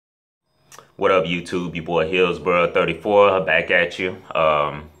What up, YouTube? Your boy Hillsborough 34 back at you.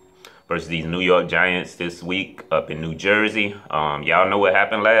 Versus these New York Giants this week up in New Jersey. Y'all know what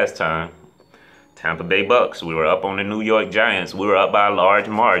happened last time. Tampa Bay Bucs. We were up on the New York Giants. We were up by a large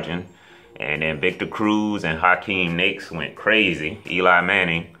margin. And then Victor Cruz and Hakeem Nicks went crazy. Eli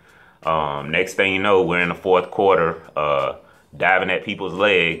Manning. Next thing you know, we're in the fourth quarter, diving at people's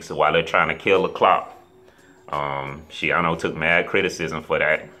legs while they're trying to kill the clock. Shiano took mad criticism for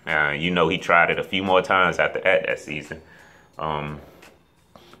that. You know, he tried it a few more times after that season.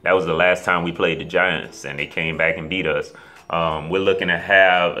 That was the last time we played the Giants, and they came back and beat us. We're looking to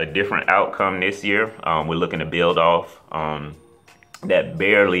have a different outcome this year. We're looking to build off that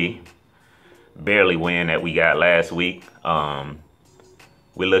barely win that we got last week. We're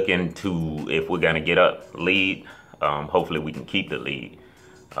looking to, if we're going to get up lead, hopefully we can keep the lead.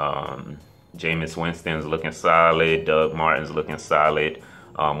 Jameis Winston's looking solid. Doug Martin's looking solid.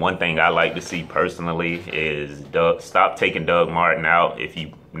 One thing I like to see personally is stop taking Doug Martin out. If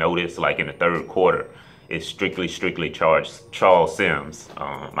you notice, like in the third quarter, it's strictly Charles Sims.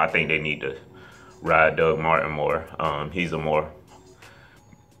 I think they need to ride Doug Martin more. He's a more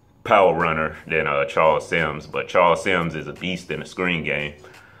power runner than Charles Sims, but Charles Sims is a beast in the screen game.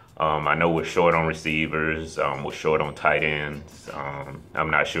 I know we're short on receivers, we're short on tight ends. I'm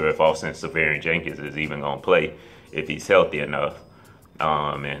not sure if Austin Seferian-Jenkins is even going to play if he's healthy enough.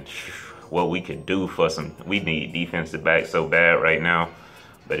 And what we could do for we need defensive back so bad right now,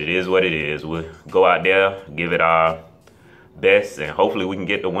 but it is what it is. We'll go out there, give it our best, and hopefully we can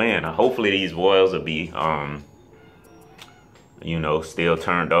get the win. Hopefully these Royals will be, you know, still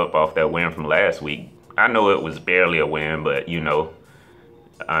turned up off that win from last week. I know it was barely a win, but you know,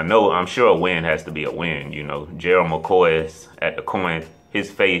 I'm sure a win has to be a win. You know, Gerald McCoy is at the coin, his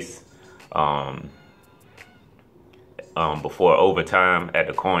face before overtime at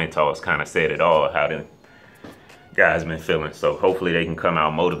the coin toss kind of said it all, how the guys been feeling. So hopefully they can come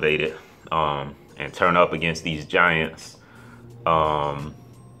out motivated and turn up against these Giants.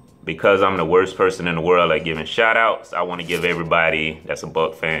 Because I'm the worst person in the world at giving shout outs, I want to give everybody that's a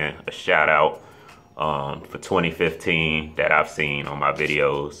Buck fan a shout out for 2015 that I've seen on my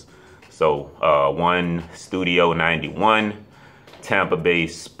videos. So one Studio 91, Tampa Bay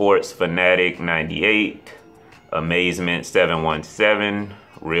Sports Fanatic 98, Amazement 717,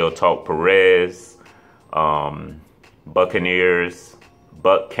 Real Talk Perez, Buccaneers,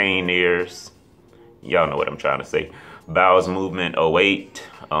 Buccaneers, y'all know what I'm trying to say. Bowels Movement 08,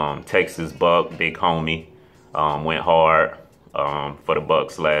 Texas Buck, big homie, went hard for the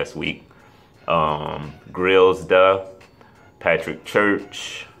Bucs last week. Grills Duh, Patrick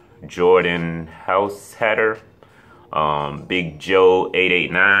Church, Jordan Househatter, Big Joe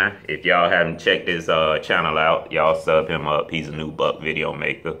 889. If y'all haven't checked his channel out, y'all sub him up. He's a new Buck video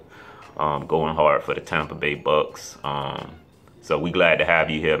maker, going hard for the Tampa Bay Bucs. So we glad to have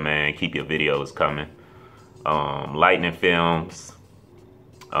you here, man. Keep your videos coming. Lightning Films,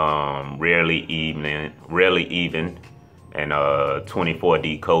 Rarely Even, and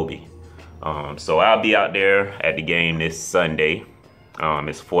 24D Kobe. So I'll be out there at the game this Sunday.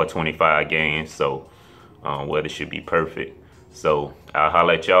 It's 4:25 game, so weather should be perfect. So I'll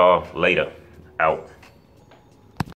holler at y'all later. Out.